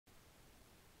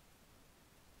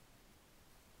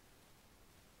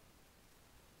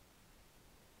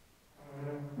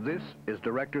This is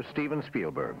director Steven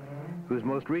Spielberg, whose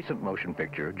most recent motion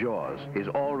picture, Jaws, is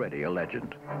already a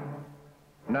legend.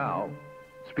 Now,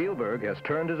 Spielberg has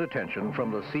turned his attention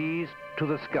from the seas to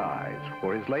the skies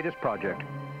for his latest project,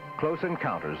 Close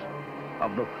Encounters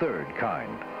of the Third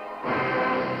Kind.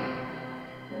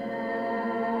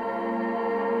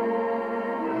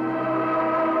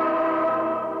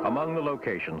 Among the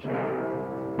locations,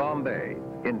 Bombay,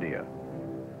 India,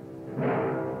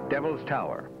 Devil's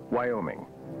Tower, Wyoming,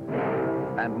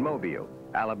 and Mobile,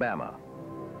 Alabama,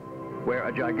 where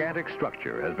a gigantic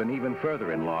structure has been even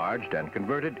further enlarged and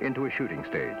converted into a shooting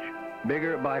stage,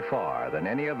 bigger by far than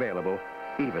any available,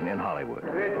 even in Hollywood.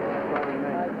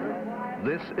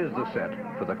 This is the set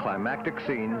for the climactic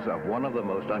scenes of one of the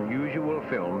most unusual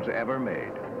films ever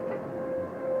made.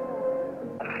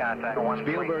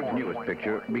 Spielberg's newest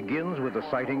picture begins with the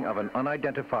sighting of an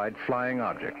unidentified flying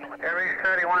object. Aries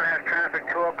 31 has traffic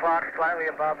 2 o'clock, slightly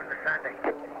above and descending.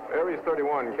 Aries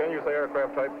 31, can you say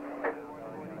aircraft type?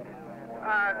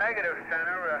 Negative,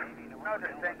 Center. No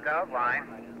distinct outline.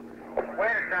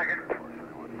 Wait a second.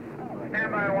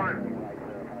 Stand by 1.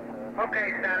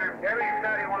 Okay, Center. Aries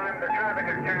 31, the traffic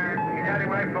is turned. He's heading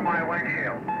right for my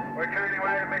windshield. We're turning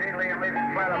right immediately and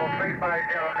leaving flight level 350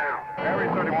 now.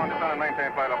 Aries 31, descend and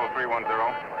maintain flight level 310.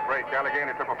 Great.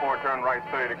 Allegheny 444, turn right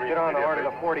 30 degrees. Get on the order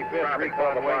to the 45th,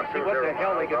 recon wing. See what the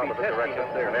hell they could be testing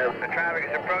up there. The traffic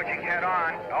is approaching head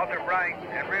on, ultra bright,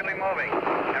 and really moving.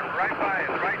 And right by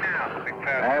us, right now. Big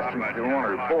fast. Ask if you want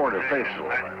to report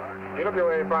officially.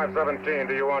 EWA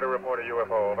 517, do you want to report a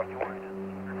UFO? Over.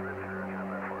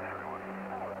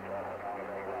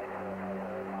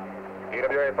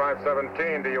 EWA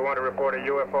 517, do you want to report a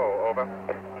UFO? Over.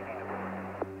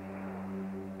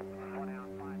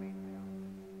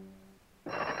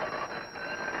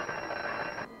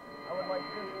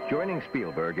 Joining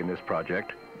Spielberg in this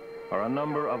project are a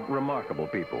number of remarkable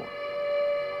people.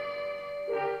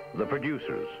 The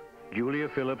producers, Julia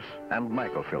Phillips and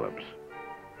Michael Phillips,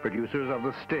 producers of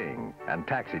The Sting and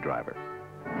Taxi Driver.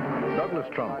 Douglas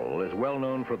Trumbull is well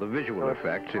known for the visual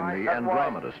effects in the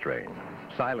Andromeda Strain,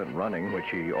 Silent Running, which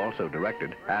he also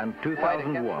directed, and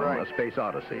 2001, A Space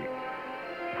Odyssey.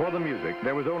 For the music,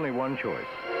 there was only one choice.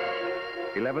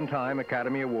 11-time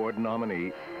Academy Award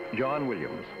nominee, John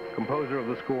Williams, composer of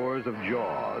the scores of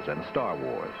Jaws and Star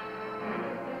Wars.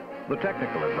 The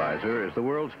technical advisor is the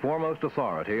world's foremost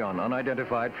authority on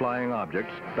unidentified flying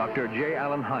objects, Dr. J.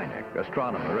 Allen Hynek,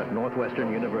 astronomer at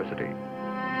Northwestern University.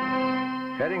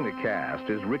 Heading the cast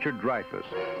is Richard Dreyfuss,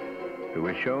 who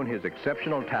has shown his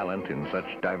exceptional talent in such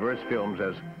diverse films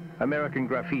as American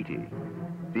Graffiti,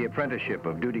 The Apprenticeship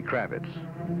of Dudy Kravitz,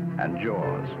 and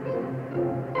Jaws.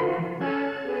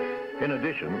 In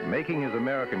addition, making his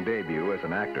American debut as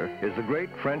an actor is the great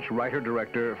French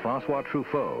writer-director François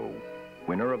Truffaut,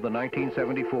 winner of the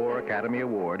 1974 Academy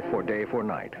Award for Day for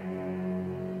Night.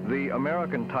 The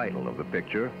American title of the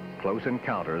picture, Close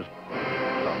Encounters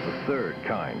of the Third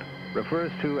Kind,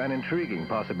 refers to an intriguing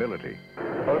possibility.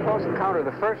 Well, the close encounter of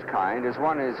the first kind is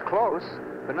one is close,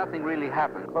 but nothing really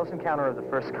happened. Close encounter of the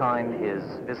first kind is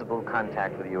visible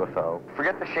contact with a UFO.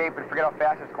 Forget the shape and forget how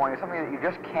fast it's going. It's something that you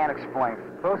just can't explain.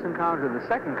 Close encounters of the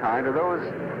second kind are those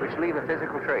which leave a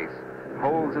physical trace.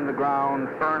 Holes in the ground,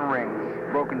 Fern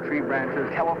rings, broken tree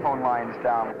branches, telephone lines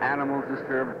down, animals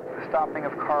disturbed. the stopping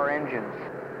of car engines.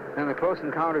 And the close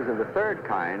encounters of the third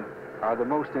kind are the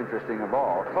most interesting of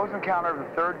all. Close encounter of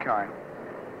the third kind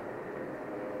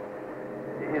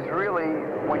is really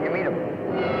when you meet them.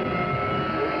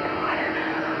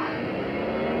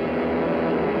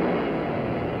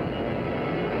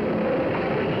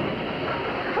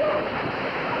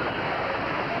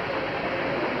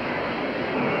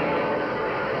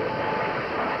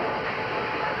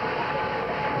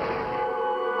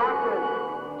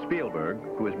 Spielberg,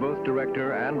 who is both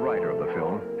director and writer of the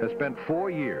film, has spent 4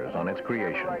 years on its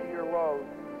creation.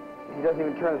 He doesn't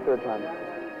even turn the third time.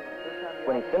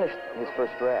 When he finished his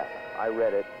first draft, I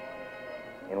read it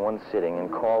in one sitting and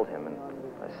called him, and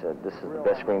I said, this is the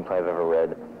best screenplay I've ever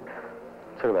read. It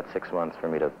took about 6 months for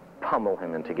me to pummel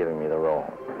him into giving me the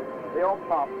role. They all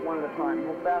pop one at a time,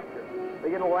 go faster. They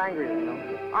get a little angry, you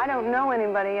know. I don't know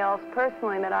anybody else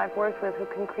personally that I've worked with who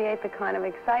can create the kind of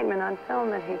excitement on film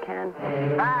that he can.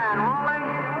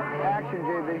 Action,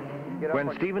 JB.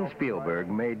 When Steven Spielberg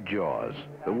made Jaws,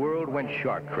 the world went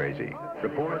shark crazy.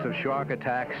 Reports of shark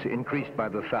attacks increased by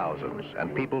the thousands,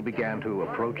 and people began to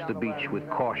approach the beach with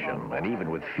caution and even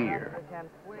with fear.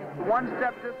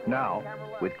 Now,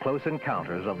 with Close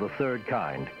Encounters of the Third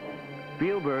Kind,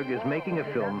 Spielberg is making a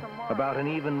film about an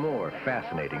even more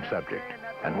fascinating subject,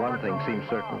 and one thing seems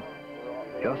certain.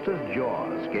 just as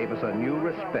Jaws gave us a new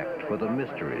respect for the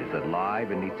mysteries that lie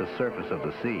beneath the surface of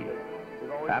the sea.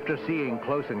 After seeing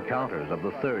Close Encounters of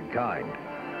the Third Kind,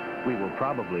 we will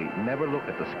probably never look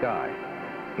at the sky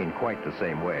in quite the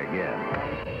same way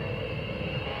again.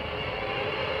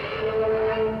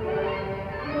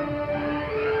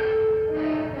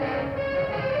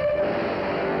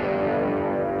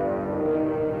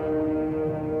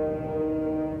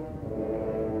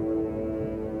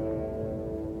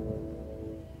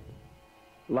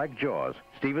 Like Jaws,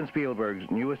 Steven Spielberg's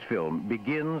newest film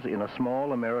begins in a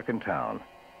small American town.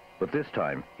 But this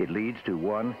time, it leads to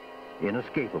one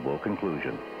inescapable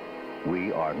conclusion.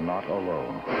 We are not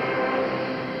alone.